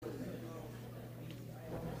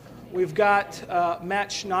We've got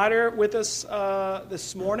Matt Schneider with us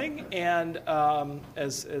this morning, and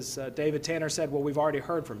as David Tanner said, well, we've already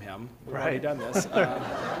heard from him. We've already done this.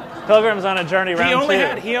 Pilgrim's on a Journey round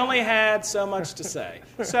two. He only had so much to say.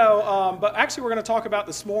 So, but actually, we're going to talk about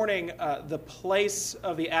this morning the place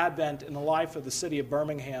of the Advent in the life of the city of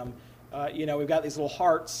Birmingham. We've got these little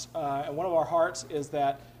hearts, and one of our hearts is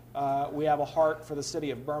that we have a heart for the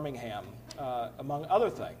city of Birmingham, among other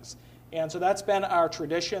things. And so that's been our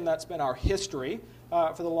tradition, that's been our history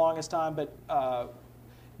for the longest time. But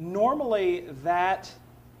normally that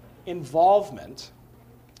involvement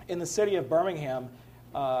in the city of Birmingham,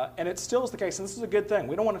 and it still is the case, and this is a good thing,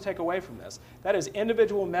 we don't want to take away from this, that is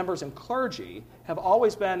individual members and clergy have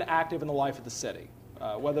always been active in the life of the city.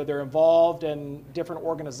 Whether they're involved in different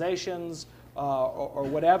organizations or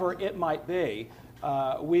whatever it might be,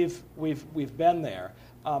 we've been there.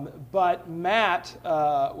 But Matt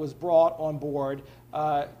was brought on board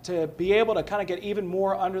to be able to kind of get even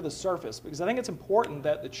more under the surface, because I think it's important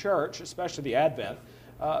that the church, especially the Advent,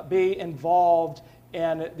 be involved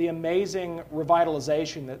in the amazing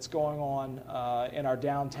revitalization that's going on in our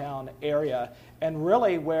downtown area, and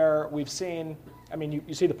really where we've seen, I mean,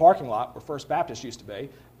 you see the parking lot where First Baptist used to be.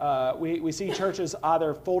 We see churches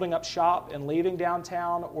either folding up shop and leaving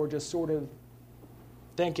downtown, or just sort of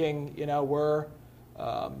thinking,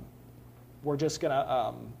 we're just going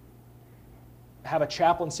to have a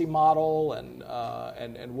chaplaincy model,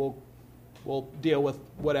 and we'll deal with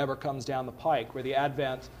whatever comes down the pike. Where the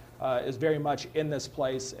Advent is very much in this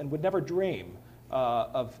place and would never dream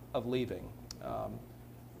of leaving,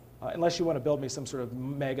 unless you want to build me some sort of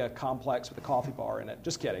mega complex with a coffee bar in it.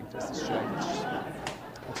 Just kidding. Just a joke.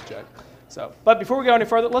 That's a joke. So, but before we go any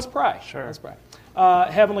further, let's pray. Sure. Let's pray.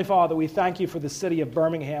 Heavenly Father, we thank you for the city of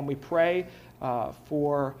Birmingham. We pray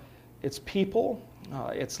for its people,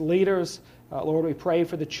 its leaders. Lord, we pray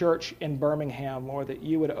for the church in Birmingham, Lord, that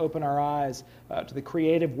you would open our eyes to the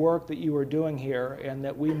creative work that you are doing here, and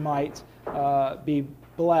that we might be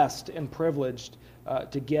blessed and privileged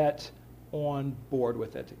to get on board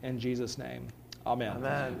with it. In Jesus' name, amen.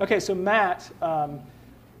 Amen. Okay, so Matt,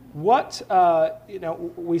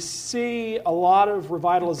 we see a lot of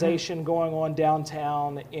revitalization going on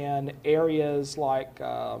downtown in areas like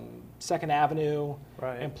Second Avenue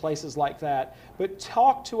and places like that. But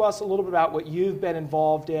talk to us a little bit about what you've been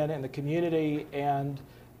involved in the community, and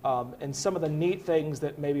some of the neat things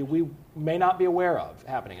that maybe we may not be aware of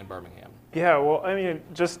happening in Birmingham. Yeah, well, I mean,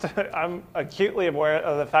 I'm acutely aware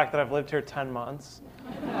of the fact that I've lived here 10 months.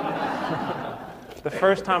 The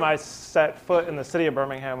first time I set foot in the city of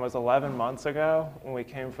Birmingham was 11 months ago when we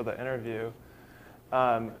came for the interview.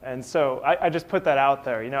 And so I just put that out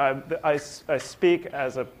there. I speak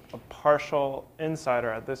as a partial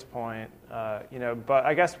insider at this point, but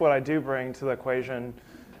I guess what I do bring to the equation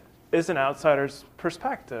is an outsider's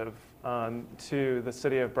perspective to the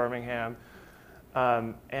city of Birmingham.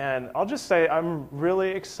 And I'll just say I'm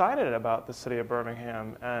really excited about the city of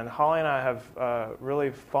Birmingham, and Holly and I have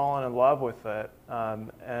really fallen in love with it.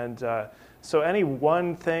 So any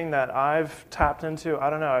one thing that I've tapped into, I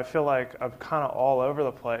don't know, I feel like I'm kind of all over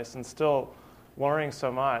the place and still learning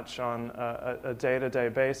so much on a day-to-day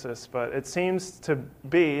basis. But it seems to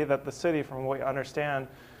be that the city, from what we understand,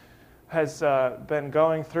 has been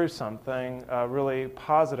going through something really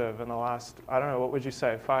positive in the last, I don't know, what would you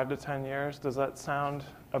say, 5 to 10 years? Does that sound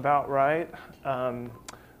about right?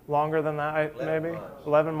 Longer than that, maybe?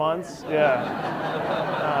 11 months? Yeah.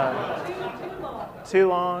 Too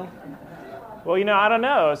long? Well, I don't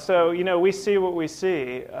know. So, we see what we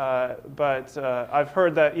see. But I've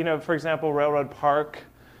heard that, for example, Railroad Park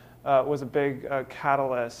was a big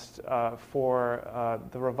catalyst for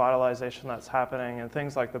the revitalization that's happening, and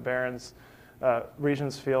things like the Barron's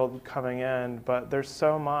Regents Field coming in. But there's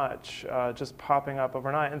so much just popping up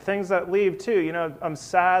overnight, and things that leave too. I'm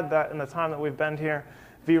sad that in the time that we've been here,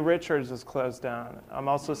 V. Richards is closed down. I'm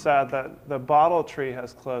also sad that the Bottle Tree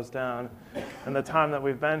has closed down in the time that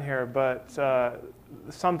we've been here, but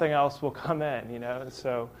something else will come in,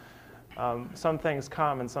 So some things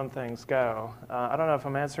come and some things go. I don't know if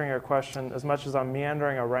I'm answering your question as much as I'm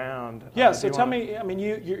meandering around. Yeah, so tell me, I mean,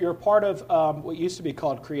 you're part of what used to be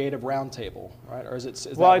called Creative Roundtable, right? Or is it?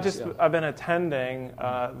 I've been attending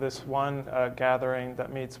this one gathering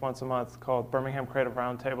that meets once a month called Birmingham Creative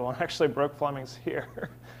Roundtable, and actually Brooke Fleming's here.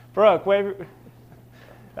 Brooke, wave.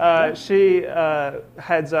 She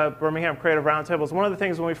heads up Birmingham Creative Roundtables. One of the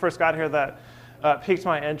things when we first got here that piqued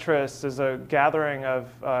my interest is a gathering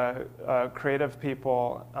of creative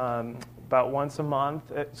people about once a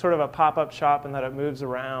month. It's sort of a pop-up shop in that it moves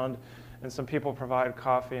around, and some people provide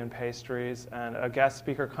coffee and pastries, and a guest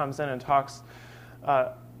speaker comes in and talks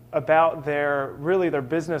about their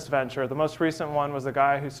business venture. The most recent one was the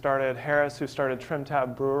guy who started Harris, who started Trim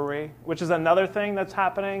Tab Brewery, which is another thing that's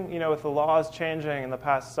happening, with the laws changing in the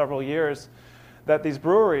past several years, that these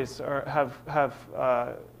breweries have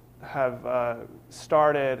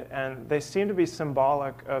started, and they seem to be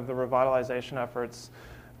symbolic of the revitalization efforts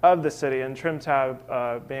of the city, and Trim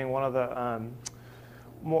Tab being one of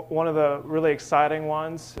the really exciting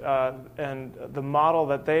ones, and the model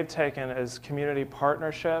that they've taken is community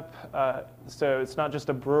partnership. So it's not just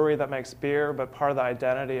a brewery that makes beer, but part of the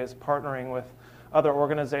identity is partnering with other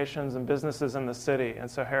organizations and businesses in the city. And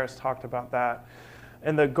so Harris talked about that.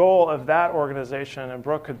 And the goal of that organization, and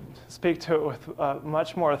Brooke could speak to it with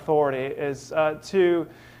much more authority, is to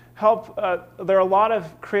help. There are a lot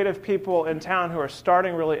of creative people in town who are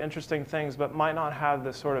starting really interesting things, but might not have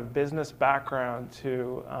the sort of business background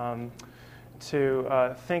to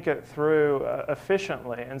think it through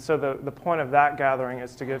efficiently. And so the point of that gathering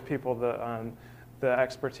is to give people the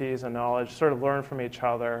expertise and knowledge, sort of learn from each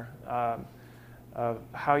other,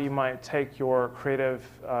 how you might take your creative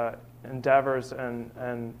endeavors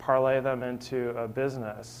and parlay them into a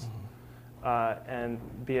business, and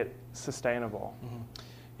be it sustainable. Mm-hmm.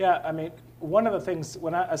 Yeah, I mean, one of the things,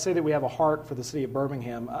 when I say that we have a heart for the city of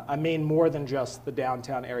Birmingham, I mean more than just the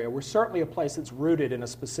downtown area. We're certainly a place that's rooted in a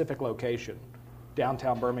specific location,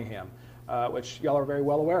 downtown Birmingham, which y'all are very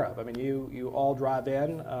well aware of. I mean, you all drive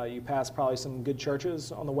in, you pass probably some good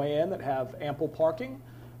churches on the way in that have ample parking,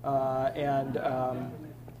 and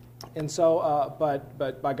so,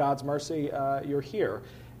 but by God's mercy, you're here.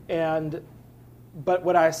 But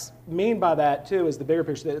what I mean by that, too, is the bigger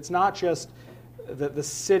picture, that it's not just the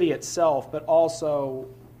city itself, but also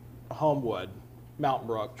Homewood, Mountain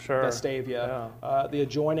Brook, sure. Vestavia, the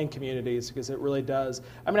adjoining communities, because it really does.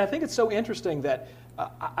 I mean, I think it's so interesting that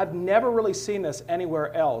I've never really seen this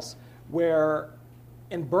anywhere else, where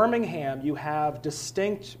in Birmingham you have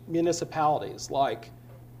distinct municipalities like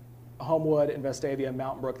Homewood and Vestavia and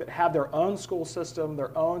Mountain Brook that have their own school system,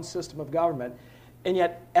 their own system of government, and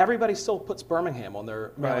yet everybody still puts Birmingham on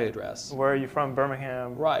their mailing address. Where are you from?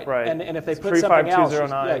 Birmingham. Right. And if they it's put something else,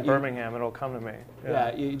 35209 Birmingham, it'll come to me.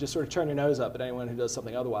 Yeah, you just sort of turn your nose up at anyone who does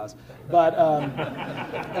something otherwise. But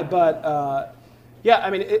yeah,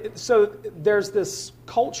 I mean, so there's this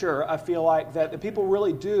culture, I feel like, that the people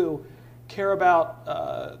really do care about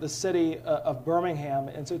the city of Birmingham.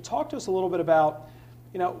 And so talk to us a little bit about,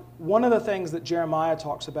 one of the things that Jeremiah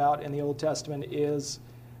talks about in the Old Testament is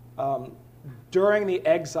during the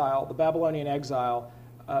exile, the Babylonian exile,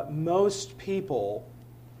 most people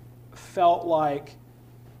felt like,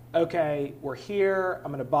 okay, we're here,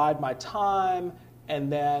 I'm going to bide my time,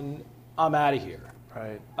 and then I'm out of here.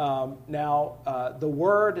 Right. Now, the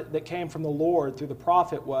word that came from the Lord through the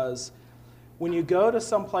prophet was, when you go to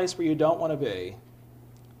some place where you don't want to be,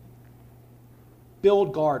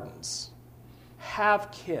 build gardens.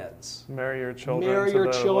 Have kids. Marry your children. Marry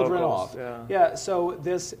your children off. Yeah. So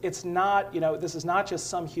this is not just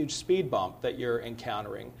some huge speed bump that you're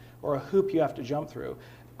encountering or a hoop you have to jump through.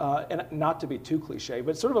 And not to be too cliche, but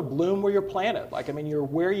it's sort of a bloom where you're planted. Like, I mean, you're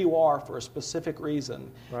where you are for a specific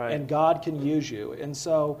reason, right. And God can use you. And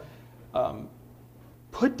so,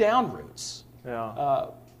 put down roots. Yeah.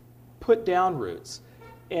 Put down roots,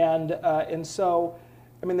 and so.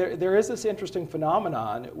 I mean, there is this interesting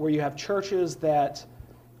phenomenon where you have churches that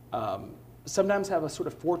sometimes have a sort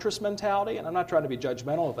of fortress mentality, and I'm not trying to be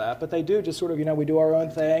judgmental of that, but they do just sort of, we do our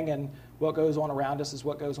own thing, and what goes on around us is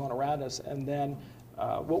what goes on around us. And then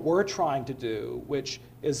what we're trying to do, which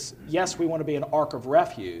is, yes, we want to be an ark of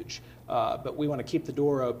refuge, but we want to keep the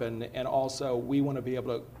door open, and also we want to be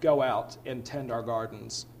able to go out and tend our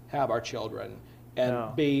gardens, have our children,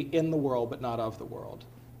 and be in the world but not of the world.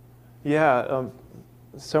 Yeah.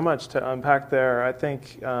 So much to unpack there. I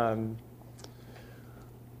think, the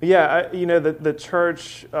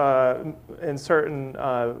church in certain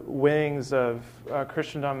wings of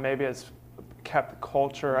Christendom maybe has kept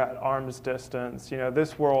culture at arm's distance.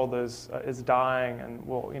 This world is dying, and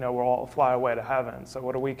we'll all fly away to heaven. So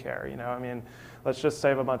what do we care? I mean, let's just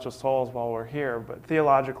save a bunch of souls while we're here. But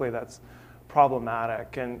theologically, that's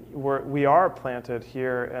problematic, and we are planted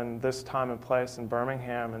here in this time and place in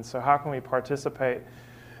Birmingham, and so how can we participate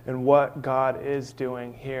in what God is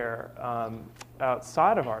doing here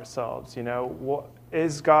outside of ourselves?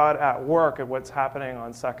 Is God at work at what's happening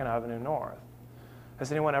on 2nd Avenue North?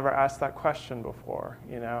 Has anyone ever asked that question before?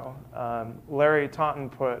 Larry Taunton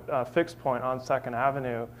put Fixed Point on 2nd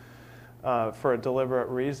Avenue for a deliberate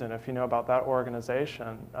reason, if you know about that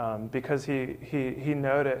organization, because he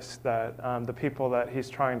noticed that the people that he's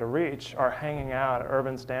trying to reach are hanging out at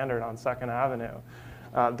Urban Standard on 2nd Avenue,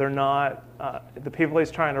 They're not, the people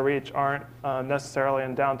he's trying to reach aren't necessarily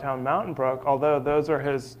in downtown Mountain Brook, although those are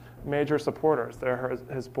his major supporters. They're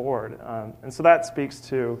his board. And so that speaks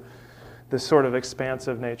to the sort of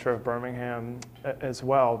expansive nature of Birmingham as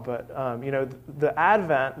well. But, the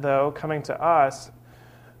Advent, though, coming to us,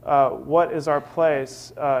 what is our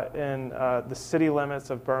place in the city limits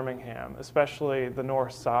of Birmingham, especially the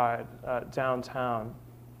north side, downtown,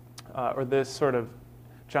 or this sort of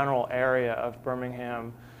general area of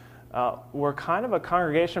Birmingham? We're kind of a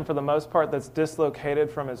congregation, for the most part, that's dislocated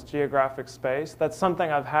from its geographic space. That's something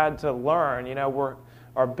I've had to learn.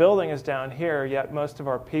 Our building is down here, yet most of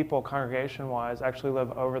our people, congregation-wise, actually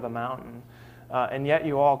live over the mountain. And yet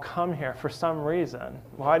you all come here for some reason.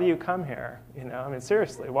 Why do you come here?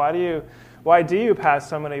 Seriously, why do you pass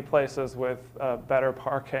so many places with better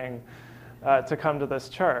parking to come to this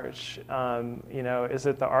church? Is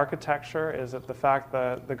it the architecture? Is it the fact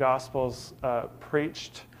that the gospel's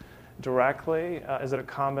preached directly? Is it a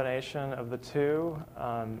combination of the two?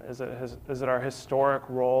 Is it our historic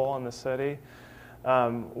role in the city?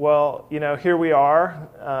 Here we are.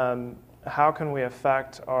 How can we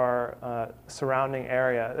affect our surrounding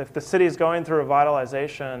area? If the city is going through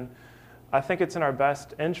revitalization, I think it's in our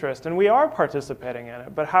best interest, and we are participating in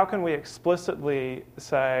it, but how can we explicitly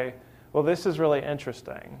say, well, this is really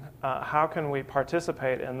interesting. How can we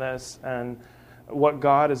participate in this and what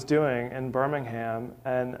God is doing in Birmingham,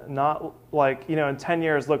 and not in 10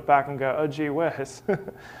 years look back and go, oh, gee whiz,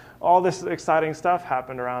 all this exciting stuff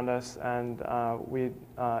happened around us, and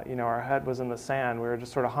our head was in the sand. We were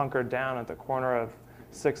just sort of hunkered down at the corner of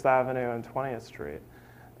 6th Avenue and 20th Street.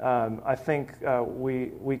 I think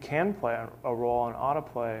we can play a role and ought to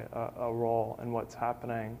play a role in what's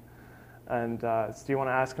happening. And do you want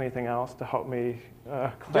to ask anything else to help me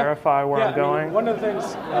clarify where I'm going? One of the things,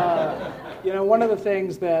 one of the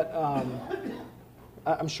things that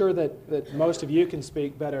I'm sure that most of you can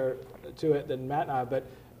speak better to it than Matt and I, but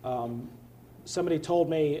somebody told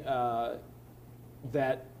me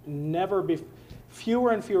that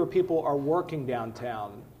fewer and fewer people are working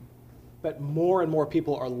downtown, but more and more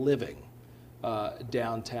people are living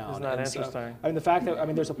downtown. Isn't that interesting? So, the fact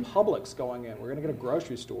that there's a Publix going in. We're going to get a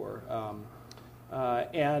grocery store,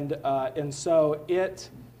 and so it.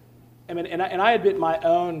 And I admit my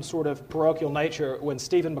own sort of parochial nature. When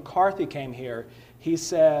Stephen McCarthy came here, he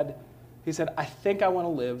said, I think I want to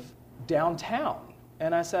live downtown.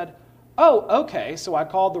 And I said, oh, okay. So I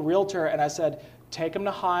called the realtor and I said, take him to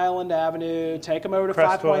Highland Avenue, take him over to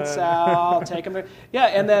Five Points South, take him to... Yeah,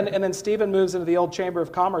 and then Stephen moves into the old Chamber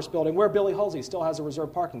of Commerce building, where Billy Halsey still has a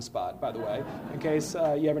reserved parking spot, by the way, in case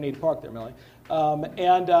you ever need to park there, Millie.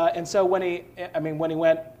 And so when he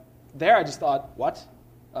went there, I just thought, what?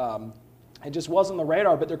 It just wasn't on the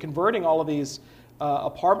radar, but they're converting all of these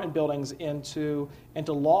apartment buildings into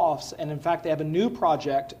lofts, and in fact, they have a new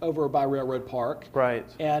project over by Railroad Park. Right.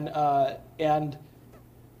 And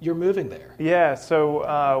you're moving there. Yeah.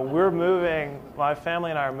 So we're moving. My family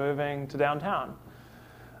and I are moving to downtown,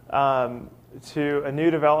 to a new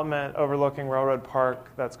development overlooking Railroad Park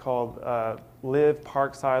that's called Live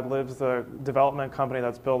Parkside. Live's the development company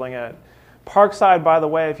that's building it. Parkside, by the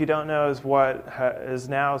way, if you don't know, is what is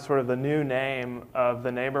now sort of the new name of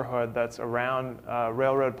the neighborhood that's around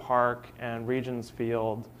Railroad Park and Regions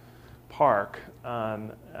Field Park.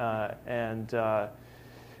 And I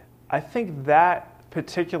think that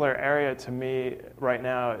particular area to me right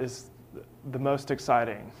now is the most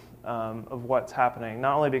exciting of what's happening,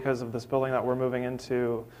 not only because of this building that we're moving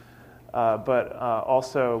into, but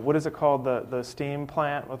also, what is it called, the steam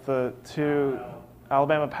plant with the two...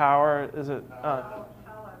 Alabama Power, is it?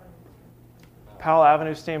 Powell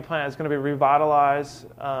Avenue Steam Plant is going to be revitalized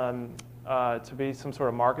to be some sort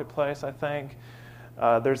of marketplace, I think.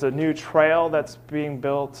 There's a new trail that's being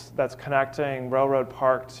built that's connecting Railroad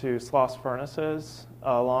Park to Sloss Furnaces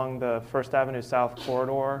along the First Avenue South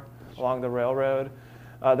corridor along the railroad.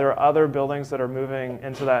 There are other buildings that are moving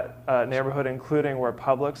into that neighborhood, including where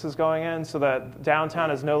Publix is going in, so that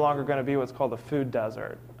downtown is no longer going to be what's called a food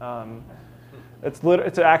desert. It's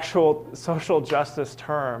an actual social justice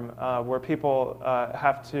term where people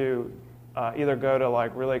have to either go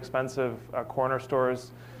to really expensive corner stores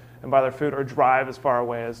and buy their food, or drive as far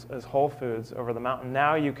away as Whole Foods over the mountain.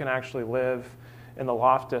 Now you can actually live in the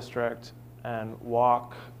Loft District and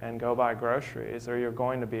walk and go buy groceries, or you're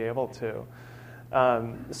going to be able to.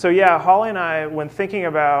 Holly and I, when thinking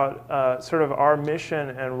about sort of our mission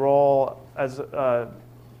and role as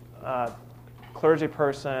clergy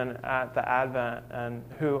person at the Advent, and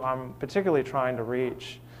who I'm particularly trying to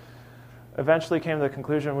reach, eventually came to the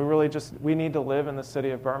conclusion we need to live in the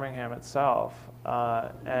city of Birmingham itself.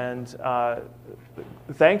 The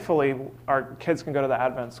thankfully, our kids can go to the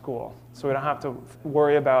Advent school, so we don't have to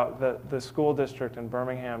worry about the school district in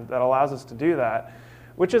Birmingham that allows us to do that,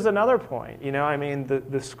 which is another point. I mean,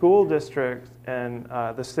 the school district in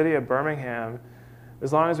the city of Birmingham,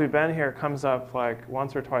 as long as we've been here, comes up like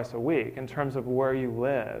once or twice a week in terms of where you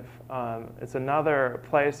live. It's another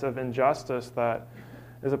place of injustice that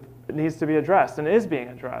needs to be addressed and is being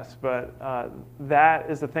addressed, but that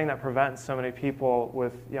is the thing that prevents so many people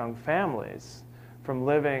with young families from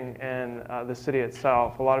living in the city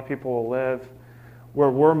itself. A lot of people will live where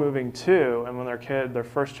we're moving to, and when their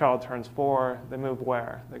first child turns 4, they move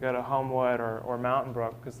where? They go to Homewood or Mountain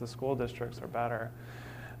Brook because the school districts are better.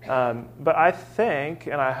 But I think,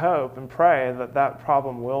 and I hope and pray that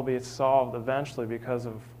problem will be solved eventually because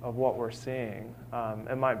of what we're seeing.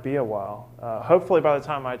 It might be a while. Hopefully by the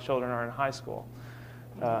time my children are in high school,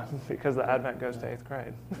 because the Advent goes to 8th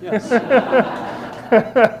grade. Yes.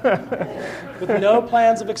 With no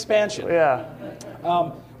plans of expansion. Yeah.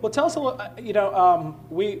 Well, tell us a little.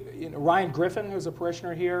 Ryan Griffin, who's a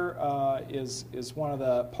parishioner here, is one of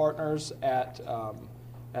the partners at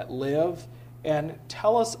Live. And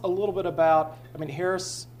tell us a little bit about. I mean,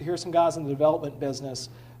 here's some guys in the development business,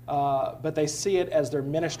 but they see it as their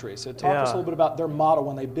ministry. So talk to us a little bit about their model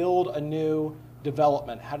when they build a new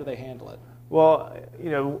development. How do they handle it? Well, I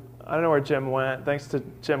don't know where Jim went. Thanks to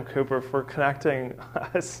Jim Cooper for connecting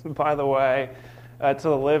us, by the way, to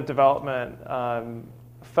the Live Development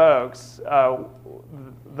folks. The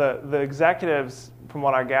executives, from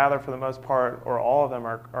what I gather, for the most part, or all of them,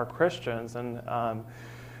 are Christians, and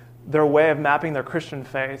their way of mapping their Christian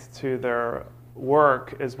faith to their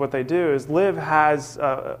work is what they do is Live has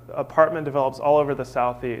apartment develops all over the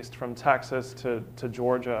Southeast, from Texas to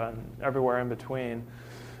Georgia and everywhere in between.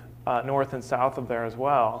 North and south of there as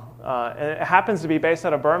well. And it happens to be based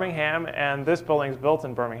out of Birmingham, and this building's built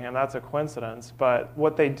in Birmingham. That's a coincidence. But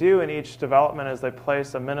what they do in each development is they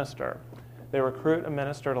place a minister. They recruit a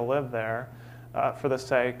minister to live there for the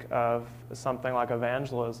sake of something like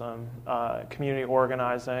evangelism, community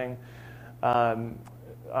organizing,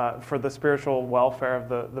 for the spiritual welfare of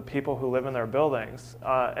the people who live in their buildings.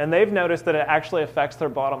 And they've noticed that it actually affects their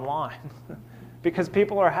bottom line. Because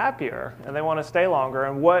people are happier and they want to stay longer.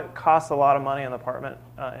 And what costs a lot of money in the apartment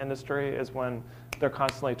industry is when they're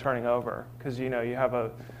constantly turning over. Because you have a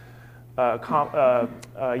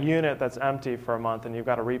unit that's empty for a month and you've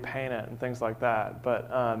got to repaint it and things like that. But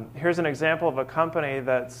here's an example of a company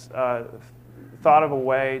that's thought of a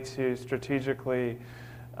way to strategically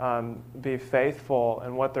be faithful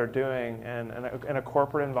in what they're doing in a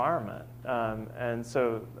corporate environment. And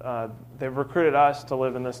so they've recruited us to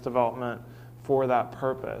live in this development for that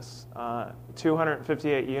purpose.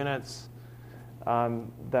 258 units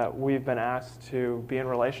that we've been asked to be in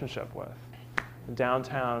relationship with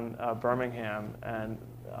downtown Birmingham, and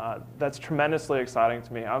that's tremendously exciting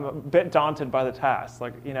to me. I'm a bit daunted by the task.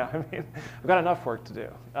 I've got enough work to do,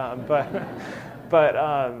 but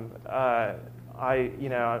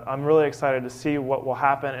I'm really excited to see what will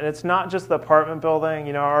happen. And it's not just the apartment building.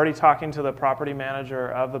 I'm already talking to the property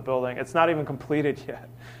manager of the building. It's not even completed yet.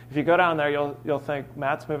 If you go down there, you'll think,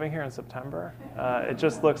 Matt's moving here in September. It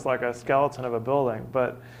just looks like a skeleton of a building,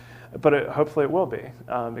 but hopefully it will be,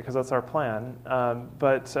 because that's our plan. We're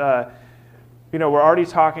already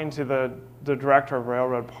talking to the director of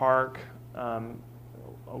Railroad Park,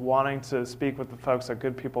 wanting to speak with the folks at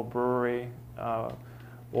Good People Brewery.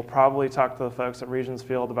 We'll probably talk to the folks at Regions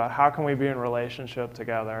Field about how can we be in relationship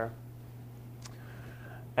together.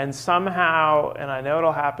 And somehow, and I know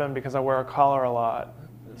it'll happen because I wear a collar a lot,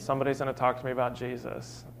 somebody's going to talk to me about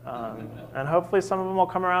Jesus. And hopefully some of them will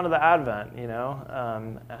come around to the Advent,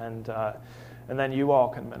 and then you all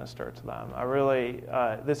can minister to them.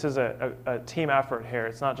 This is a team effort here.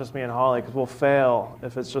 It's not just me and Holly, because we'll fail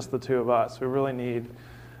if it's just the two of us. We really need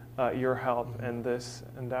your help in this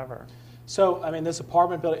endeavor. So, this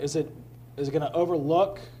apartment building, is it going to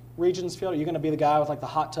overlook Regions Field? Are you going to be the guy with the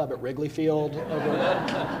hot tub at Wrigley Field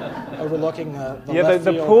overlooking the left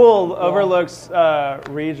the field? pool overlooks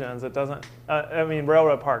Regions. It doesn't.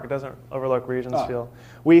 Railroad Park. It doesn't overlook Regions Field.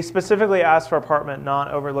 We specifically asked for apartment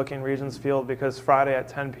not overlooking Regions Field because Friday at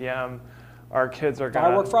 10 p.m. our kids are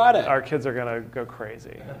going to go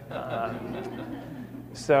crazy.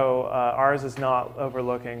 So ours is not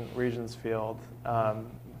overlooking Regions Field.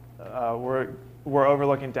 We're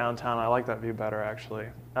overlooking downtown. I like that view better, actually.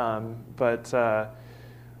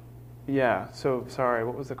 Yeah. So sorry,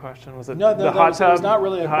 what was the question? Was it the hot tub? It was not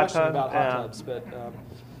really a question about hot tubs, but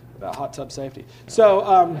about hot tub safety. So,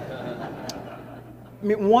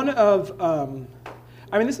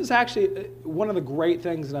 this is actually one of the great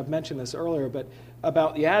things, and I've mentioned this earlier, but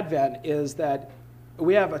about the Advent is that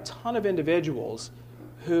we have a ton of individuals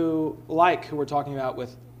who we're talking about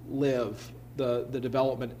with Live, the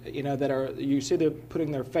development, that are, you see they're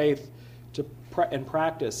putting their faith in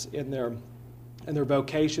practice in their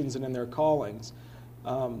vocations and in their callings.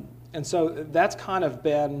 And so that's kind of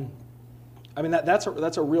been,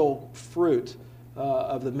 that's a real fruit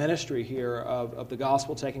of the ministry here of the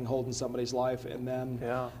gospel taking hold in somebody's life, and then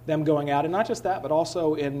them going out, and not just that, but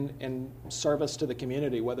also in service to the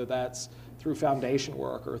community, whether that's through foundation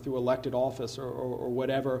work or through elected office or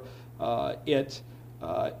whatever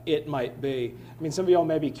it might be. Some of y'all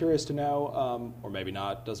may be curious to know, or maybe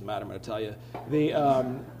not, doesn't matter, I'm going to tell you,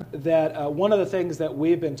 that one of the things that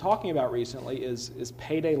we've been talking about recently is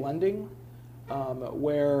payday lending,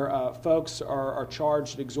 where folks are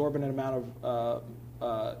charged an exorbitant amount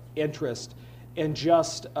of interest in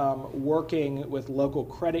just working with local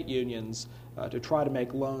credit unions to try to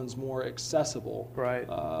make loans more accessible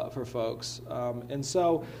for folks. And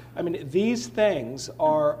so, these things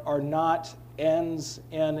are not ends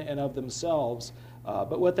in and of themselves,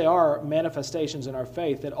 but what they are manifestations in our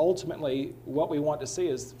faith, that ultimately what we want to see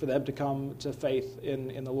is for them to come to faith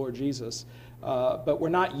in the Lord Jesus. But we're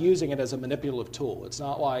not using it as a manipulative tool. It's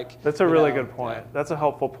not like... That's a really good point. Yeah. That's a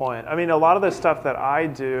helpful point. A lot of the stuff that I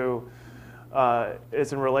do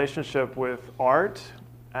is in relationship with art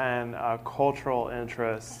and cultural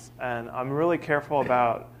interests, and I'm really careful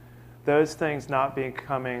about those things not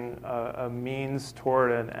becoming a means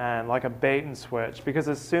toward an end, like a bait and switch, because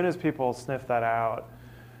as soon as people sniff that out,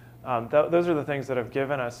 those are the things that have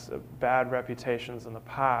given us bad reputations in the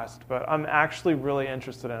past. But I'm actually really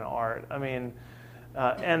interested in art. And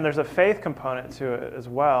there's a faith component to it as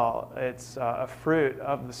well. It's a fruit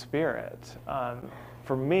of the Spirit.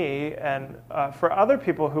 For me and for other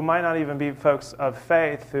people who might not even be folks of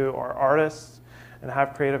faith, who are artists and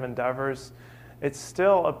have creative endeavors, it's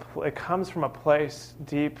still it comes from a place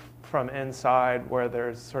deep from inside where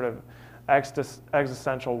there's sort of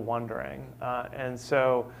existential wondering. And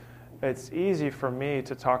so it's easy for me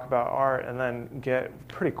to talk about art and then get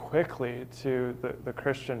pretty quickly to the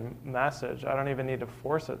Christian message. I don't even need to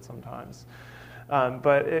force it sometimes.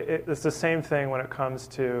 But it's the same thing when it comes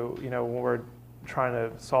to, when we're trying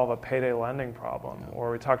to solve a payday lending problem,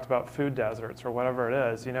 or we talked about food deserts or whatever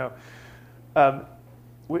it is.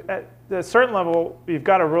 At a certain level, you've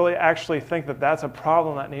got to really actually think that that's a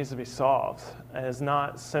problem that needs to be solved, and is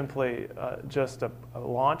not simply just a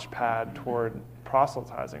launch pad toward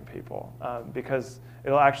proselytizing people, because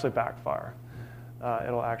it'll actually backfire.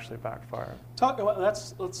 It'll actually backfire. I'll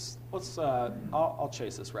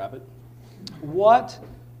chase this rabbit.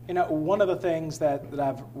 One of the things that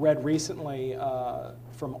I've read recently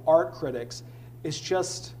from art critics is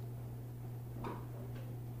just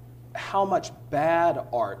how much bad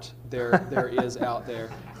art there is out there.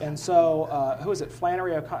 And so, who is it?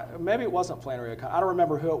 Flannery O'Connor? Maybe it wasn't Flannery O'Connor. I don't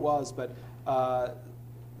remember who it was, but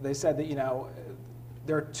they said that,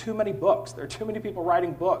 there are too many books. There are too many people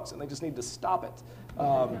writing books, and they just need to stop it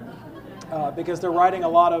because they're writing a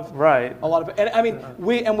lot of. And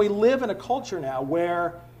we live in a culture now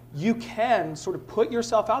where you can sort of put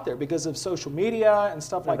yourself out there because of social media and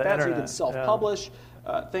stuff like that. Internet, so you can self-publish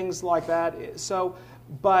things like that. So,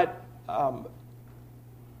 but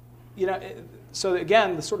so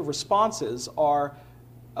again, the sort of responses are,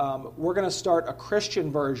 we're going to start a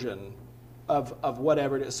Christian version of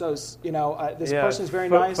whatever it is. So, this person's very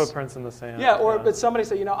nice. Footprints in the sand. But somebody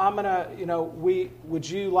said, I'm going to, would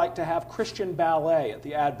you like to have Christian ballet at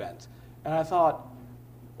the Advent? And I thought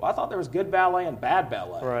there was good ballet and bad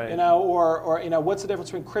ballet. Right. Or what's the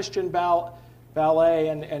difference between Christian ballet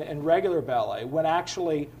and regular ballet? When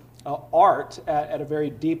actually art at a very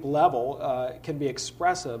deep level can be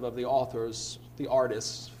expressive of the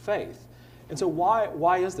artist's faith. And so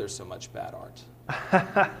why is there so much bad art?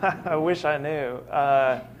 I wish I knew.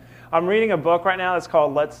 I'm reading a book right now that's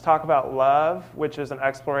called Let's Talk About Love, which is an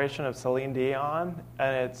exploration of Celine Dion,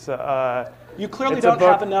 and it's you clearly don't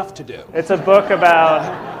have enough to do. It's a book about.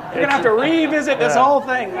 You're gonna have to revisit this whole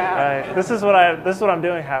thing, man. Right. This is what I'm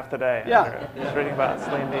doing half the day. Yeah, just reading about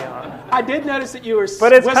Celine Dion. I did notice that you were.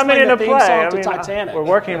 But it's coming into play. Titanic. We're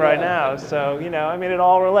working right now, so it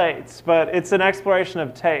all relates. But it's an exploration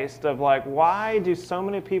of taste, of why do so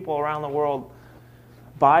many people around the world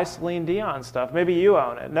buy Celine Dion stuff? Maybe you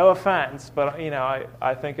own it. No offense, but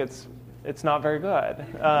I think it's not very good.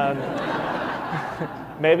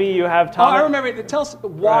 Maybe you have time. I remember. Tell us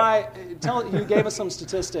why. Right. You gave us some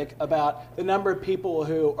statistic about the number of people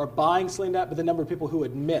who are buying Celine Dion, but the number of people who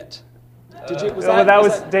admit. Did you? That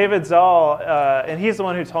was David Zoll, and he's the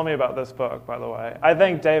one who told me about this book. By the way, I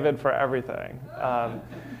thank David for everything.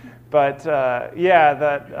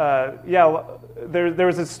 there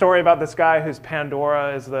was a story about this guy whose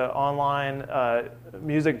Pandora is the online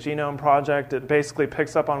music genome project. It basically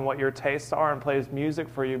picks up on what your tastes are and plays music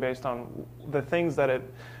for you based on the things that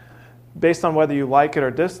based on whether you like it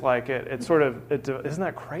or dislike it. Isn't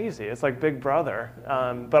that crazy? It's like Big Brother.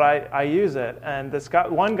 But I use it, and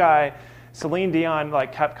one guy, Celine Dion,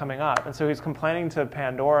 kept coming up, and so he's complaining to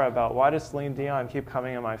Pandora about why does Celine Dion keep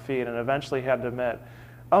coming in my feed, and eventually he had to admit,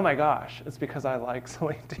 oh my gosh, it's because I like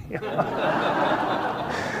Celine Dion.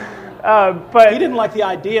 But he didn't like the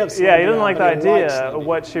idea of Celine He didn't Dion, like the but he likes idea Celine of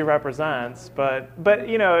what she represents. But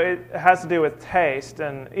it has to do with taste,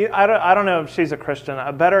 and I don't know if she's a Christian.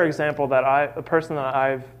 A better example a person that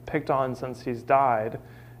I've picked on since he's died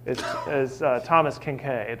is Thomas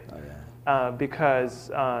Kinkade. Oh, yeah.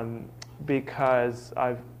 Because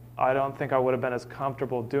I don't think I would have been as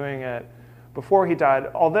comfortable doing it before he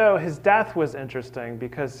died, although his death was interesting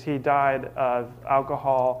because he died of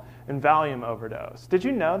alcohol and Valium overdose. Did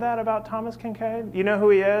you know that about Thomas Kinkade? You know who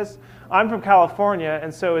he is? I'm from California,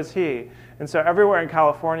 and so is he. And so everywhere in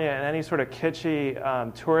California, in any sort of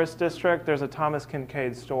kitschy tourist district, there's a Thomas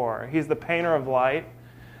Kinkade store. He's the painter of light.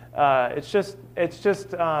 It's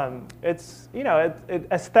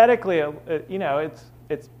aesthetically,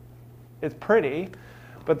 it's pretty,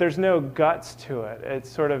 but there's no guts to it. It's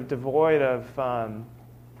sort of devoid of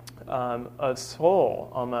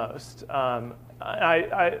soul almost.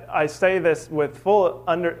 I say this with full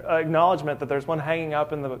acknowledgement that there's one hanging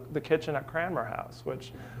up in the kitchen at Cranmer House,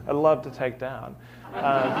 which I'd love to take down.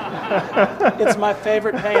 It's my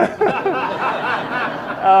favorite painting.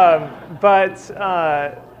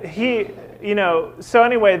 So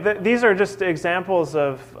anyway, these are just examples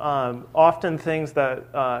of often things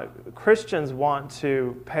that Christians want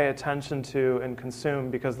to pay attention to and consume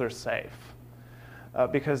because they're safe,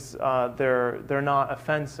 because they're not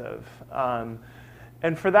offensive.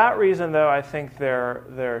 And for that reason, though, I think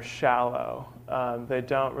they're shallow. They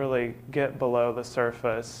don't really get below the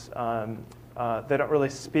surface. They don't really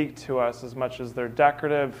speak to us as much as they're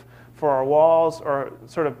decorative for our walls or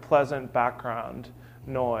sort of pleasant background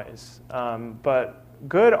noise. But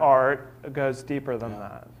good art goes deeper than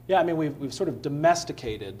that. Yeah, I mean, we've sort of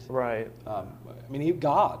domesticated. Right.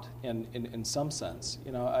 God in some sense.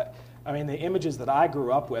 I mean, the images that I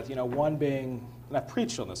grew up with. One being, and I've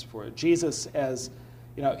preached on this before. Jesus as,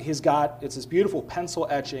 it's this beautiful pencil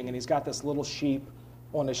etching, and he's got this little sheep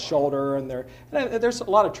on his shoulder, and there's a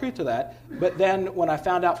lot of truth to that. But then when I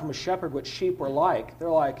found out from a shepherd what sheep were like, they're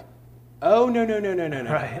like, oh, no.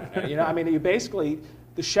 Right. You basically,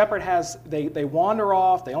 the shepherd they wander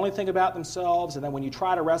off, they only think about themselves, and then when you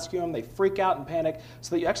try to rescue them, they freak out and panic,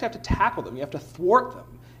 so that you actually have to tackle them. You have to thwart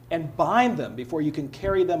them and bind them before you can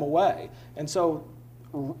carry them away. And so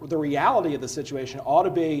the reality of the situation ought to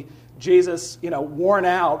be Jesus, worn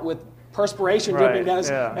out with perspiration dripping down his,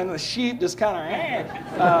 and the sheep just kind of,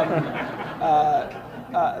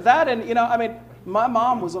 that, and, my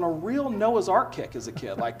mom was on a real Noah's Ark kick as a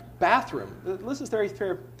kid, like bathroom. This is very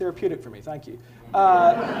therapeutic for me, thank you.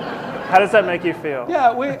 How does that make you feel?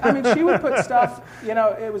 Yeah, she would put stuff,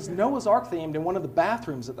 it was Noah's Ark themed in one of the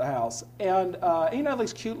bathrooms at the house. And,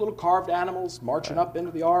 these cute little carved animals marching up into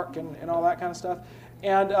the ark and all that kind of stuff.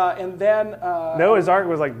 And then Noah's Ark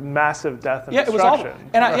was like massive death and destruction. It was awful.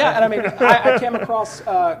 And I came across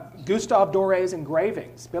Gustave Doré's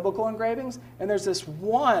engravings, biblical engravings, and there's this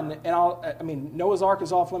one, and Noah's Ark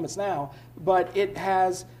is off limits now, but it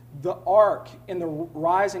has the ark in the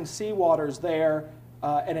rising sea waters there,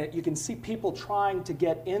 and you can see people trying to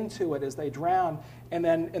get into it as they drown. And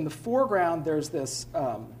then in the foreground, there's this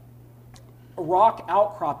rock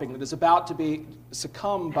outcropping that is about to be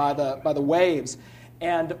succumbed by the waves.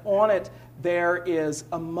 And on it, there is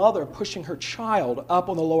a mother pushing her child up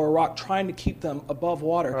on the lower rock, trying to keep them above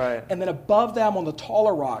water. Right. And then above them on the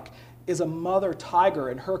taller rock is a mother tiger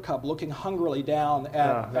and her cub looking hungrily down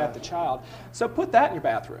at the child. So put that in your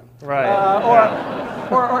bathroom. Right.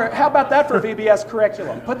 Or how about that for VBS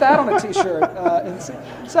curriculum? Put that on a T-shirt.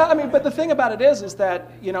 But the thing about it is that,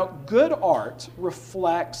 good art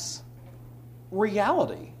reflects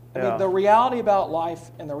reality. The reality about life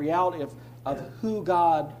and the reality of who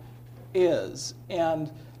God is,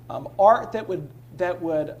 and art that would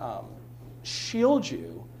shield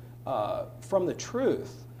you from the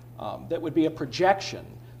truth, that would be a projection,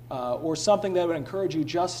 or something that would encourage you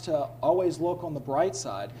just to always look on the bright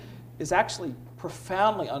side, is actually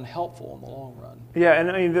profoundly unhelpful in the long run. Yeah,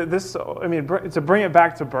 and to bring it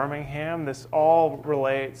back to Birmingham, this all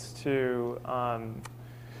relates to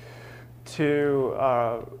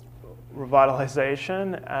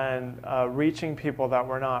revitalization and reaching people that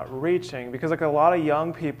we're not reaching, because like a lot of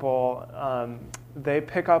young people they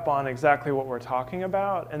pick up on exactly what we're talking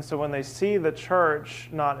about. And so when they see the church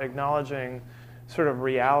not acknowledging sort of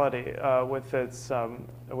reality with its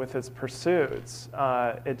pursuits,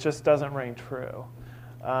 it just doesn't ring true.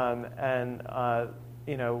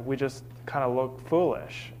 We just kind of look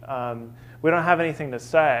foolish. We don't have anything to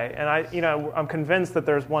say. And I'm convinced that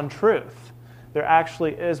there's one truth. There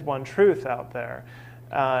actually is one truth out there.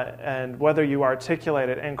 And whether you articulate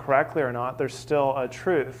it incorrectly or not, there's still a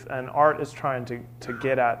truth. And art is trying to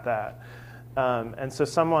get at that. And so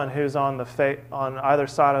someone who's on either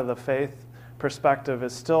side of the faith perspective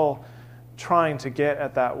is still trying to get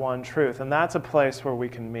at that one truth. And that's a place where we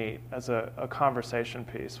can meet as a conversation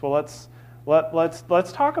piece. Well, let's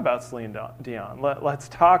talk about Celine Dion. Let's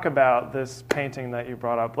talk about this painting that you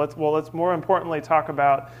brought up. Let's more importantly talk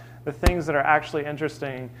about the things that are actually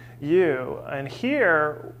interesting you. And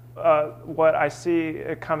here, what I see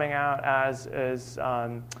it coming out as is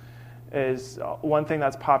one thing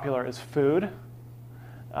that's popular is food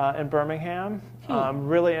in Birmingham. I'm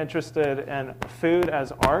really interested in food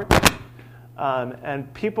as art.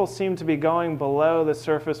 And people seem to be going below the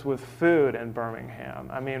surface with food in Birmingham.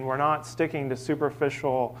 I mean, we're not sticking to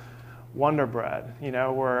superficial Wonder Bread.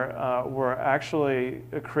 We're actually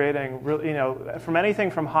creating, from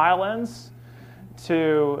anything from Highlands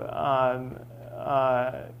to,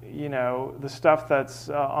 the stuff that's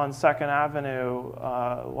on 2nd Avenue,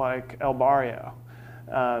 like El Barrio.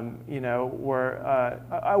 I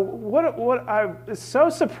was so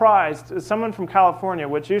surprised as someone from California,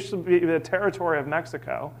 which used to be the territory of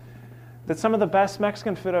Mexico, that some of the best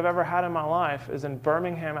Mexican food I've ever had in my life is in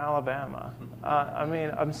Birmingham, Alabama.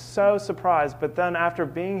 I'm so surprised, but then after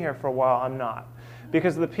being here for a while, I'm not.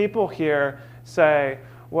 Because the people here say,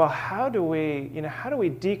 well, how do we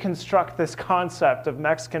deconstruct this concept of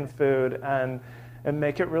Mexican food and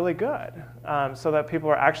make it really good, so that people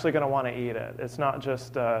are actually going to want to eat it. It's not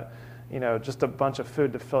just just a bunch of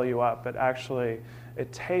food to fill you up, but actually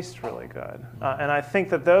it tastes really good. And I think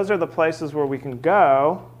that those are the places where we can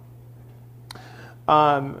go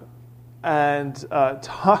and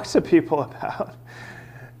talk to people about,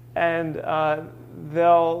 and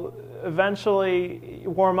they'll eventually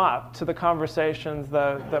warm up to the conversations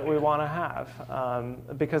that we want to have,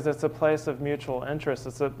 because it's a place of mutual interest.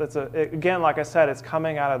 Again, like I said, it's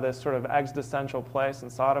coming out of this sort of existential place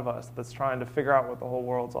inside of us that's trying to figure out what the whole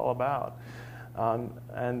world's all about,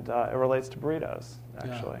 and it relates to burritos,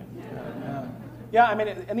 actually. Yeah. I mean,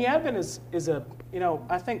 and the Advent is a,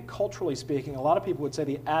 I think culturally speaking, a lot of people would say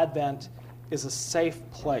the Advent is a safe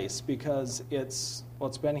place because it's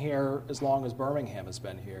been here as long as Birmingham has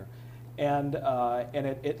been here. And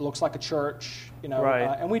it looks like a church,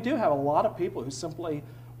 Right. And we do have a lot of people who simply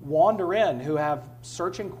wander in, who have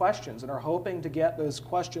searching questions and are hoping to get those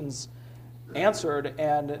questions answered.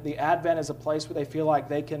 And the Advent is a place where they feel like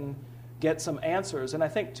they can get some answers. And I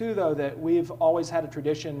think too, though, that we've always had a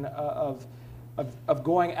tradition of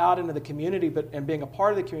going out into the community, and being a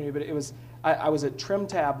part of the community. But I was at Trim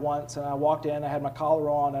Tab once, and I walked in, I had my collar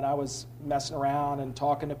on, and I was messing around and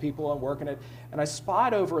talking to people and working it. And I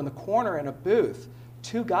spied over in the corner in a booth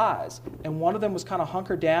 2 guys, and one of them was kind of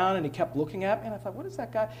hunkered down, and he kept looking at me, and I thought, what is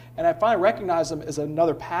that guy? And I finally recognized him as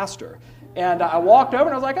another pastor. And I walked over,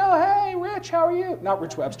 and I was like, oh, hey, Rich, how are you? Not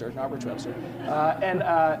Rich Webster. And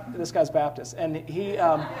this guy's Baptist. And he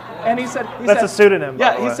said... That's a pseudonym,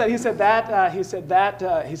 by the way.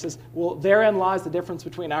 He says, well, therein lies the difference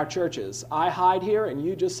between our churches. I hide here, and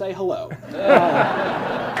you just say hello.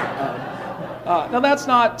 Now, that's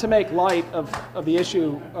not to make light of the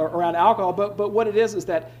issue around alcohol, but what it is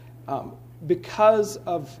that because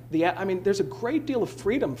of there's a great deal of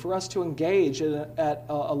freedom for us to engage at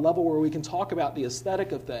a level where we can talk about the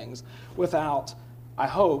aesthetic of things without, I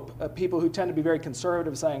hope, people who tend to be very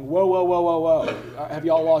conservative saying, whoa, have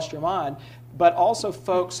you all lost your mind? But also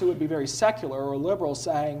folks who would be very secular or liberal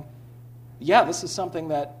saying, yeah, this is something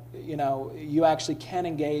that you actually can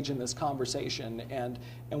engage in this conversation, and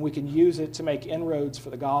we can use it to make inroads for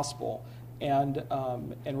the gospel and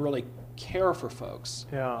really care for folks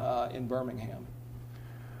in Birmingham.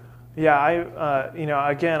 Yeah,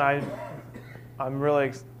 I'm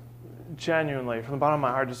really genuinely, from the bottom of my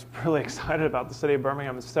heart, just really excited about the city of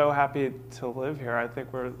Birmingham. I'm so happy to live here. I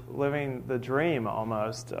think we're living the dream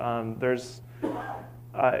almost.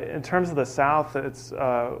 In terms of the South, it's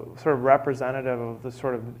sort of representative of the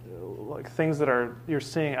sort of like things that you're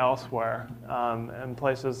seeing elsewhere in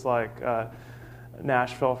places like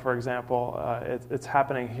Nashville, for example. It's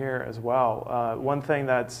happening here as well. One thing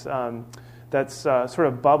that's sort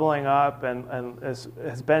of bubbling up and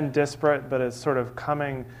has been disparate, but is sort of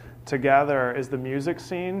coming together is the music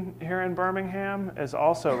scene here in Birmingham is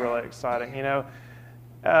also really exciting.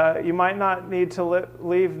 You might not need to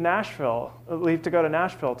leave to go to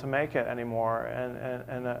Nashville to make it anymore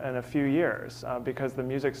in a few years because the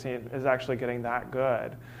music scene is actually getting that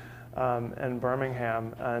good in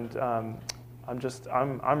Birmingham, and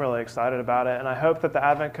I'm really excited about it, and I hope that the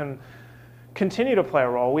Advent can continue to play a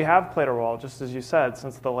role. We have played a role, just as you said,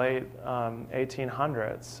 since the late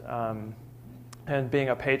 1800s, and being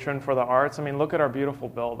a patron for the arts. I mean, look at our beautiful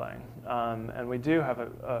building. And we do have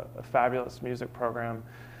a fabulous music program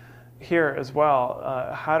here as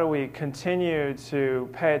well. How do we continue to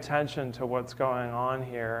pay attention to what's going on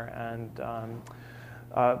here and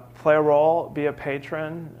play a role, be a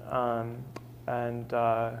patron, and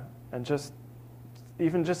just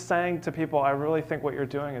saying to people, I really think what you're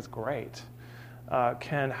doing is great,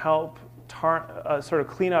 can help sort of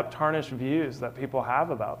clean up tarnished views that people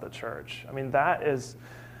have about the church. I mean,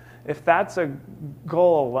 if that's a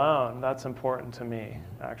goal alone, that's important to me,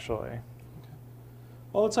 actually.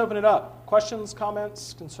 Well, let's open it up. Questions,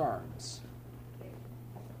 comments, concerns?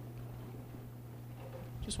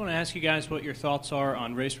 Just want to ask you guys what your thoughts are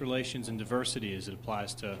on race relations and diversity as it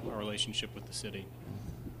applies to our relationship with the city.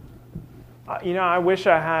 I wish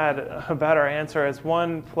I had a better answer. It's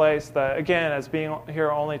one place that, again, as being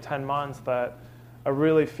here only 10 months, that I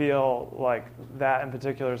really feel like that in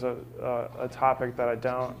particular is a topic that I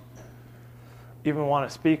don't even want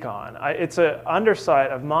to speak on. It's an undersight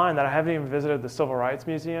of mine that I haven't even visited the Civil Rights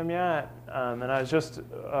Museum yet, and I was just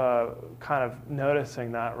kind of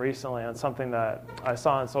noticing that recently on something that I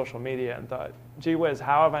saw on social media and thought, gee whiz,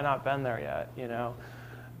 how have I not been there yet,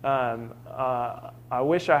 I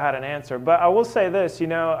wish I had an answer. But I will say this,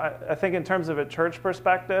 I think in terms of a church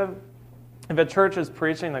perspective, if a church is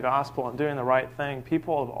preaching the gospel and doing the right thing,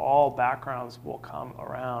 people of all backgrounds will come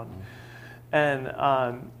around. And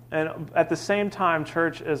at the same time,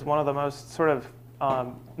 church is one of the most sort of,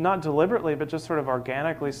 not deliberately, but just sort of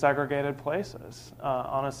organically segregated places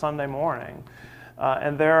on a Sunday morning.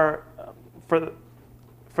 And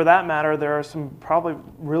for that matter, there are some probably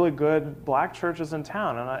really good black churches in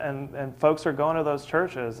town, and folks are going to those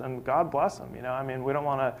churches, and God bless them. We don't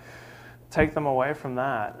want to take them away from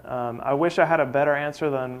that. I wish I had a better answer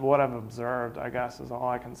than what I've observed, I guess, is all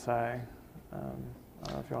I can say. I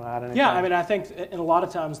don't know if you want to add anything. Yeah, I think in a lot of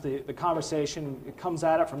times the conversation comes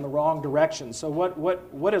at it from the wrong direction. So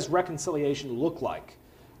what does reconciliation look like?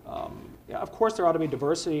 Of course, there ought to be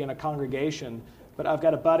diversity in a congregation. But I've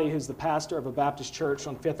got a buddy who's the pastor of a Baptist church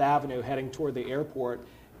on Fifth Avenue heading toward the airport.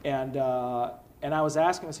 And I was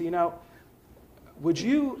asking him, I said, would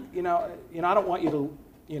you, I don't want you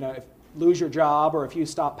to, lose your job or if you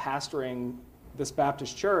stop pastoring this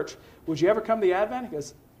Baptist church, would you ever come to the Advent? He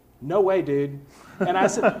goes, no way, dude. And I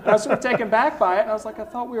was sort of taken back by it. And I was like, I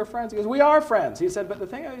thought we were friends. He goes, we are friends. He said, but the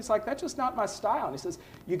thing is, he's like, that's just not my style. And he says,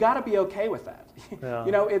 you got to be okay with that.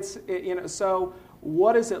 Yeah. So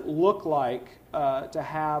what does it look like to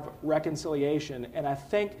have reconciliation? And I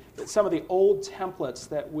think that some of the old templates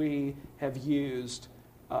that we have used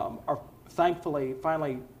are thankfully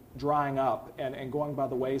finally drying up and going by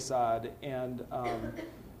the wayside. And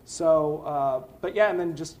but yeah, and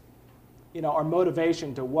then just, our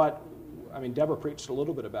motivation to Deborah preached a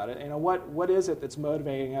little bit about it. What is it that's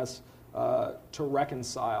motivating us to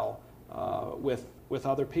reconcile with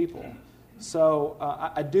other people? So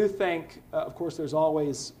I do think, of course, there's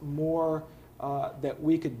always more that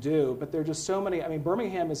we could do, but there are just so many.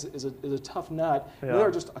 Birmingham is a tough nut. Yeah. There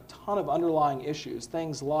are just a ton of underlying issues,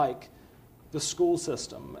 things like the school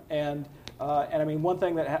system, and one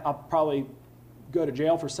thing that I'll probably go to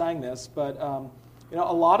jail for saying this, but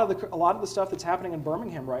a lot of the stuff that's happening in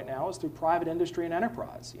Birmingham right now is through private industry and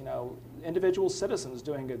enterprise. Individual citizens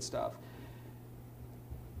doing good stuff.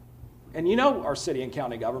 And our city and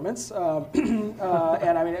county governments. When's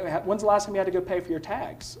the last time you had to go pay for your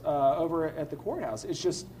tags over at the courthouse? It's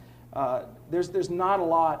just there's not a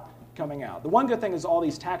lot coming out. The one good thing is all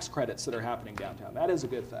these tax credits that are happening downtown. That is a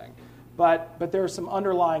good thing. But there are some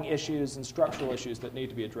underlying issues and structural issues that need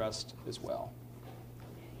to be addressed as well.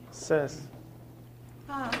 Sis.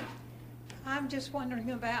 I'm just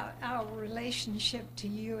wondering about our relationship to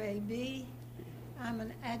UAB. I'm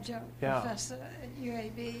an adjunct professor at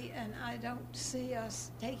UAB, and I don't see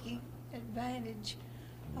us taking advantage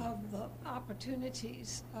of the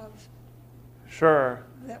opportunities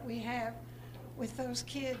that we have with those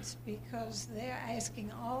kids because they're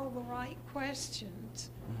asking all the right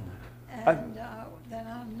questions, and there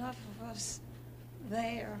are enough of us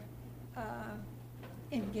there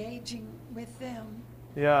engaging with them.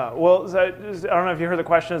 Yeah, well, I don't know if you heard the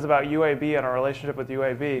questions about UAB and our relationship with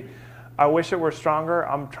UAB. I wish it were stronger.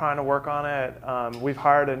 I'm trying to work on it. We've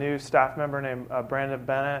hired a new staff member named Brandon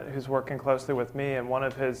Bennett, who's working closely with me, and one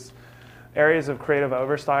of his areas of creative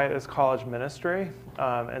oversight is college ministry.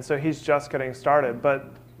 And so he's just getting started.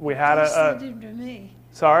 But we had Please send him to me.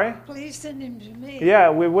 Sorry? Please send him to me.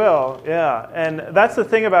 Yeah, we will. Yeah. And that's the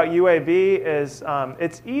thing about UAB is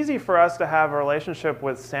it's easy for us to have a relationship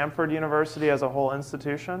with Samford University as a whole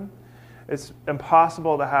institution. It's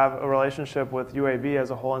impossible to have a relationship with UAB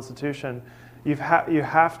as a whole institution. You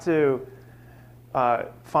have to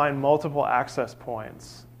find multiple access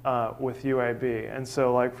points with UAB. And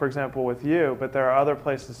so, like, for example, with you, but there are other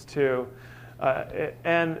places too.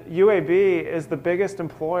 And UAB is the biggest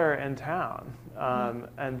employer in town.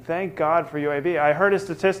 And thank God for UAB. I heard a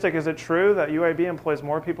statistic, is it true, that UAB employs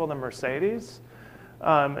more people than Mercedes?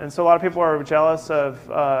 And so a lot of people are jealous of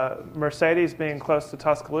Mercedes being close to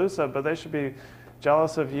Tuscaloosa, but they should be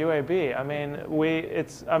jealous of UAB. I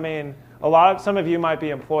mean, some of you might be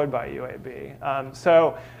employed by UAB.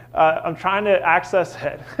 So I'm trying to access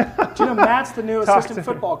it. Do you know Matt's the new assistant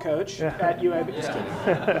football coach at UAB? Just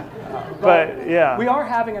kidding. But yeah. We are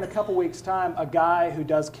having in a couple weeks' time a guy who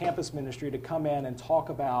does campus ministry to come in and talk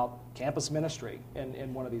about campus ministry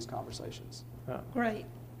in one of these conversations. Yeah. Great.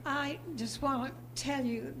 I just want to tell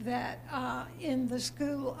you that in the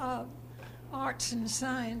School of Arts and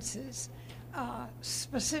Sciences,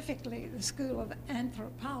 specifically the School of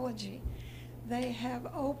Anthropology, they have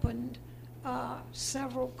opened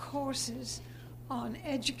several courses on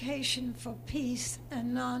education for peace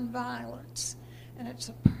and nonviolence. And it's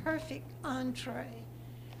a perfect entree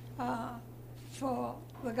for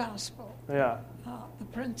the gospel, Yeah. The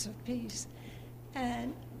Prince of Peace.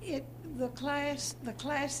 And the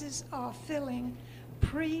classes are filling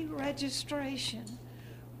pre-registration,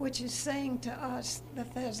 which is saying to us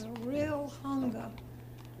that there's a real hunger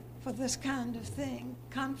for this kind of thing,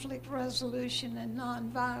 conflict resolution and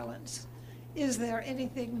nonviolence. Is there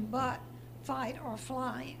anything but fight or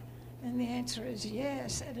flight? And the answer is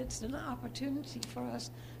yes, and it's an opportunity for us.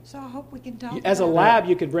 So I hope we can talk As a about lab,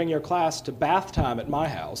 you could bring your class to bath time at my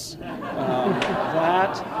house.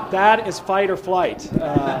 That is fight or flight.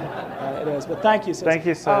 It is. But thank you, sis. Thank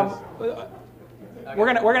you, sis. We're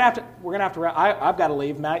gonna have to wrap. I've got to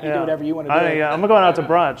leave. Matt, you do whatever you want to do. I'm going out to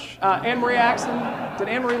brunch. Anne Marie Axon, did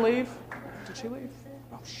Anne Marie leave? Did she leave?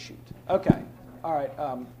 Oh shoot. Okay. All right.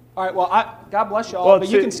 All right. Well, God bless you all. But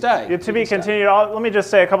you can stay. To be continued. Let me just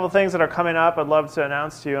say a couple of things that are coming up. I'd love to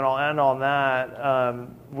announce to you, and I'll end on that.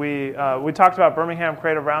 We talked about Birmingham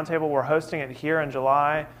Creative Roundtable. We're hosting it here in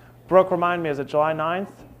July. Brooke, remind me, is it July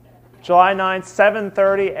 9th? July 9th,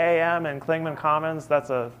 7:30 a.m. in Clingman Commons. That's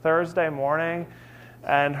a Thursday morning.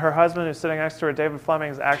 And her husband, who's sitting next to her, David Fleming,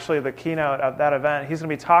 is actually the keynote of that event. He's going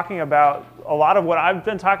to be talking about a lot of what I've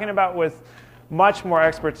been talking about with much more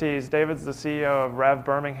expertise. David's the CEO of Rev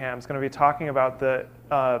Birmingham. Is going to be talking about the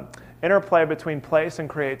interplay between place and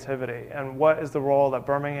creativity and what is the role that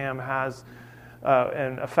Birmingham has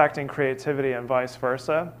in affecting creativity and vice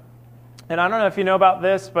versa. And I don't know if you know about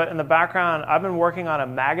this, but in the background, I've been working on a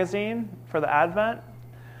magazine for the Advent.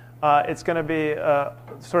 It's going to be a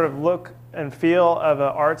sort of look and feel of an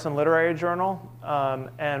arts and literary journal.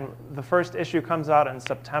 And the first issue comes out in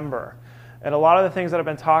September. And a lot of the things that I've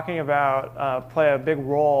been talking about play a big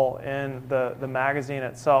role in the magazine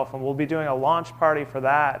itself. And we'll be doing a launch party for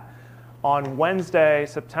that on Wednesday,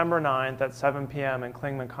 September 9th at 7 p.m. in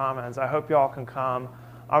Clingman Commons. I hope you all can come.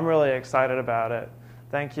 I'm really excited about it.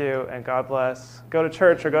 Thank you, and God bless. Go to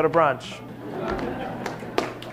church or go to brunch.